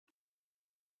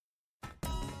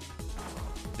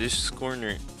this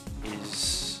corner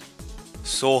is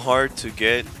so hard to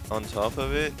get on top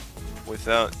of it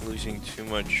without losing too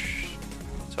much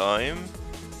time.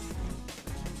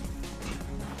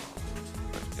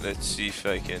 Let's see if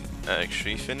I can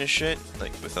actually finish it,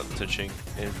 like without touching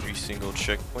every single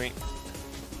checkpoint.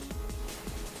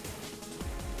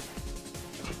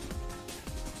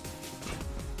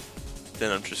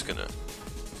 Then I'm just gonna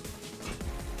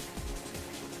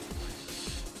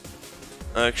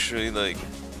actually like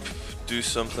do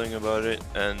something about it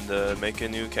and make a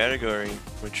new category,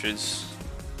 which is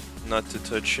not to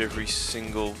touch every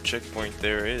single checkpoint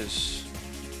there is.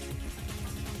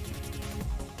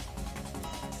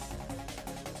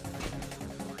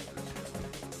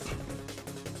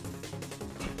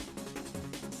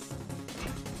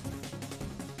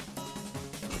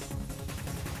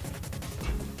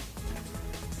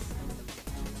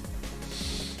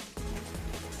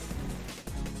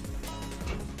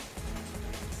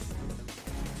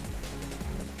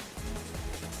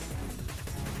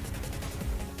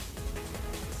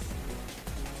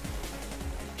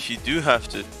 If you do have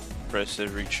to press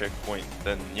every checkpoint,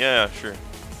 then yeah, sure.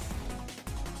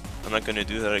 I'm not gonna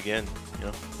do that again, you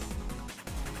know?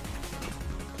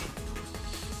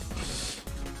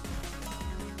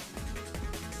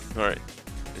 Alright,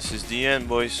 this is the end,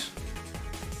 boys.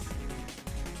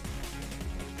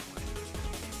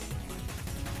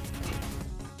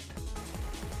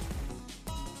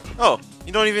 Oh,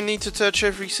 you don't even need to touch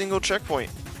every single checkpoint.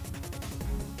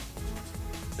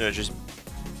 Yeah, just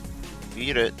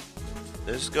beat it.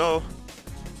 Let's go.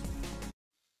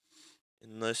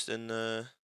 In less than a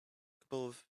couple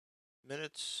of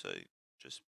minutes, I